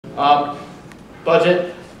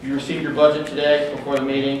Budget, you received your budget today before the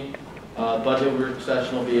meeting. Budget work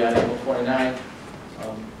session will be on April 29th.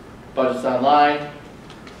 Budget's online,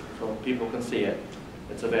 so people can see it.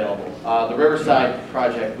 It's available. The Riverside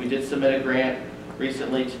project, we did submit a grant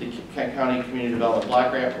recently to the Kent County Community Development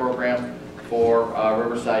Block Grant Program for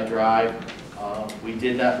Riverside Drive. We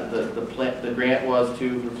did that. The grant was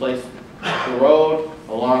to replace the road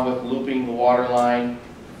along with looping the water line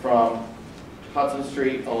from Hudson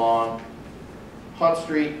Street along Hunt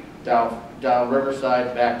Street down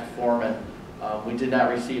Riverside back to Foreman. We did not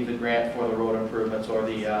receive the grant for the road improvements or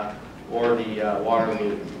the water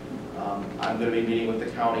loop. I'm going to be meeting with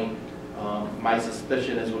the county. My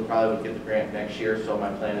suspicion is we probably would get the grant next year, so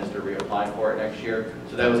my plan is to reapply for it next year.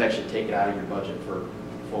 So that was actually taken out of your budget for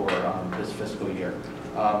this fiscal year.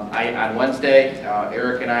 On Wednesday,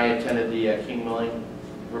 Eric and I attended the King Milling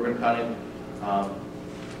ribbon cutting.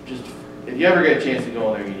 Just if you ever get a chance to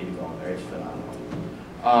go in there, you need to go in there. It's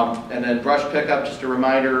phenomenal. And then brush pickup, just a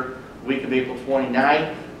reminder, week of April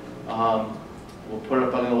 29th. We'll put it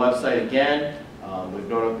up on the website again.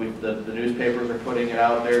 The newspapers are putting it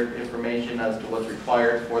out there, information as to what's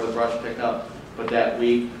required for the brush pickup. But that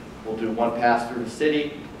week, we'll do one pass through the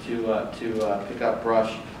city to pick up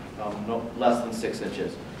brush no less than 6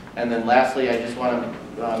 inches. And then lastly, I just want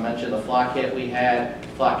to mention the flock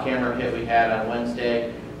camera hit we had on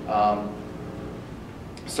Wednesday.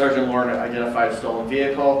 Sergeant Lauren identified a stolen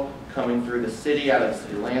vehicle coming through the city out of the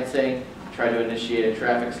city of Lansing. Tried to initiate a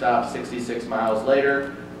traffic stop. 66 miles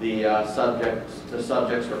later, the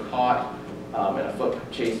subjects were caught in a foot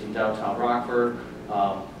chase in downtown Rockford.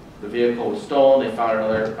 The vehicle was stolen. They found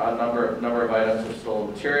a number of items of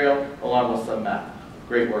stolen material, along with some meth.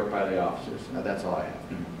 Great work by the officers. That's all I have.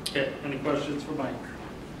 Okay. Any questions for Mike?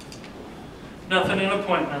 Nothing in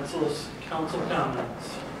appointments. Let's council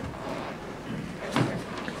comments.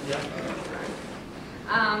 Yeah.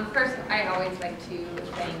 First, I always like to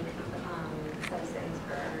thank citizens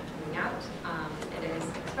for coming out. It is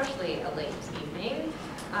especially a late evening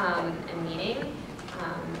and meeting.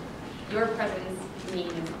 Your presence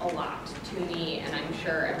means a lot to me, and I'm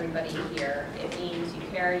sure everybody here. It means you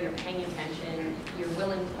care, you're paying attention, you're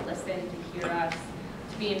willing to listen, to hear us,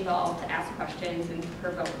 to be involved, to ask questions, and to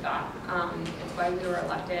provoke thought. It's why we were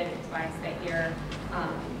elected, it's why I sit here,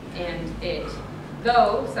 and it,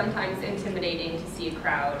 though sometimes intimidating to see a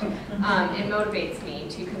crowd, it motivates me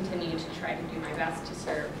to continue to try to do my best to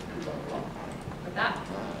serve people local. With that.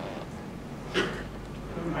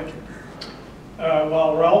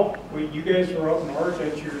 Well, Ralph, you guys were up north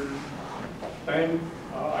at your thing.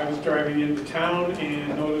 I was driving into town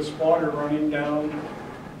and noticed water running down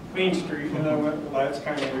Main Street, and I went, well, that's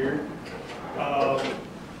kind of weird.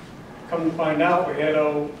 Come to find out,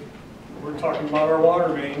 we're talking about our water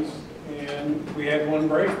mains, and we had one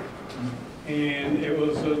break. And it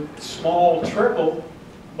was a small trickle,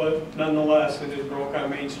 but nonetheless, it had broke on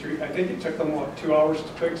Main Street. I think it took them, what, 2 hours to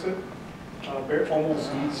fix it? Almost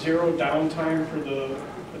zero downtime for the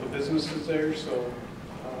businesses there, so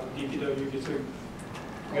DPW gets a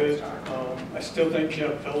good. I still think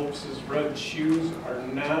Jeff Phillips' red shoes are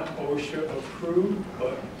not OSHA approved,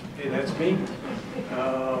 but hey, that's me.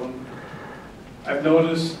 I've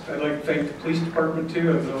noticed, I'd like to thank the police department too.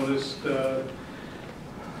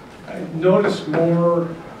 I've noticed more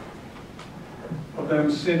of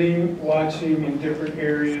them sitting, watching in different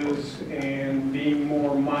areas and being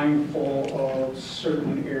more mindful of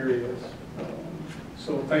certain areas.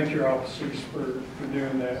 So thank your officers for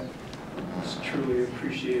doing that. It's truly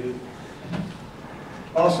appreciated.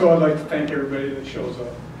 Also, I'd like to thank everybody that shows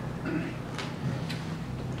up.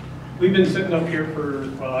 We've been sitting up here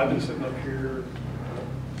I've been sitting up here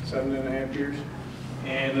 7.5 years.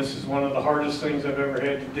 And this is one of the hardest things I've ever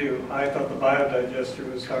had to do. I thought the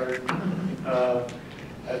biodigester was hard.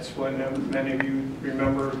 That's when many of you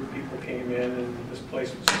remember people came in and this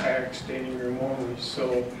place was packed, standing room only.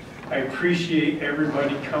 So I appreciate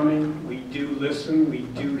everybody coming. We do listen, we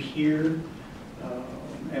do hear.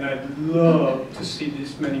 And I'd love to see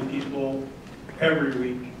this many people every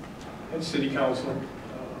week at City Council.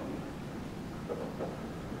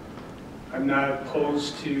 I'm not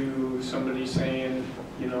opposed to somebody saying,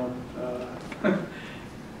 you know,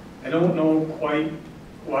 I don't know quite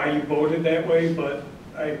why you voted that way, but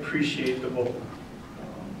I appreciate the vote.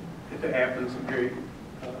 If it happens, great.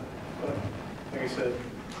 But like I said,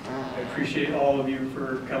 I appreciate all of you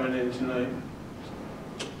for coming in tonight.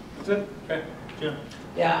 That's it. Okay. Yeah.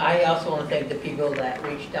 Yeah, I also want to thank the people that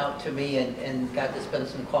reached out to me and got to spend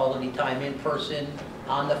some quality time in person,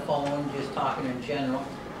 on the phone, just talking in general.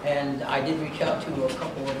 And I did reach out to a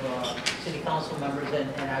couple of city council members,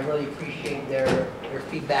 and I really appreciate their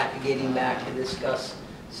feedback and getting back to discuss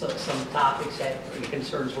some topics that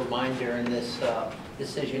concerns were mine during this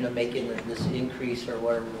decision of making this increase or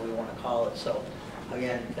whatever we want to call it. So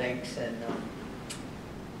again, thanks, and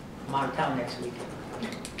I'm out of town next week.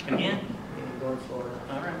 Again? Going to Florida.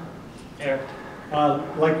 All right. Eric?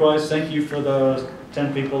 Likewise, thank you for the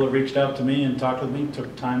 10 people that reached out to me and talked with me,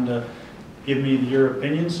 took time to give me your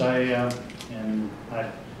opinions. I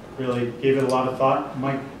really gave it a lot of thought.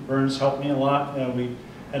 Mike Burns helped me a lot. We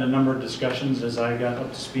had a number of discussions as I got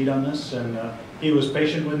up to speed on this, and he was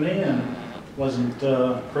patient with me and wasn't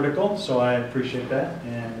critical, so I appreciate that.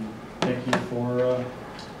 And thank you for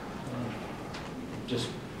just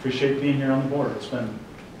appreciate being here on the board. It's been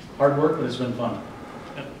hard work, but it's been fun.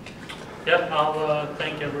 Yep, I'll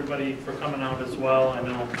thank everybody for coming out as well. I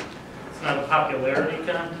know it's not a popularity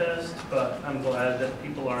contest, but I'm glad that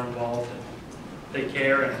people are involved and they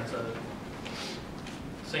care, and it's a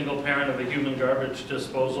single parent of a human garbage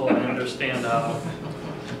disposal. I understand how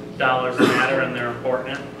dollars matter and they're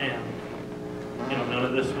important, and you know, none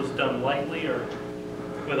of this was done lightly or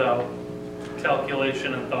without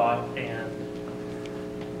calculation and thought, and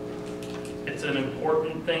it's an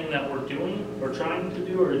important thing that we're doing, or trying to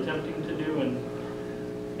do, or attempting to do, and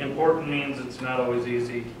important means it's not always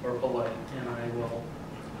easy or polite, and I will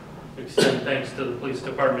extend thanks to the police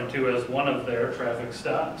department too, as one of their traffic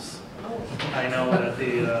stops. I know that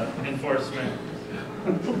the enforcement.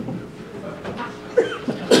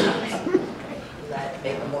 That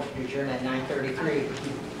make a motion to adjourn at 9:33.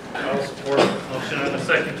 I'll support. Motion and a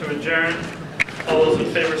second to adjourn. All those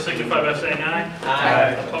in favor signify by saying aye.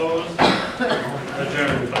 Aye. Opposed?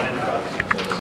 Adjourned. Fine.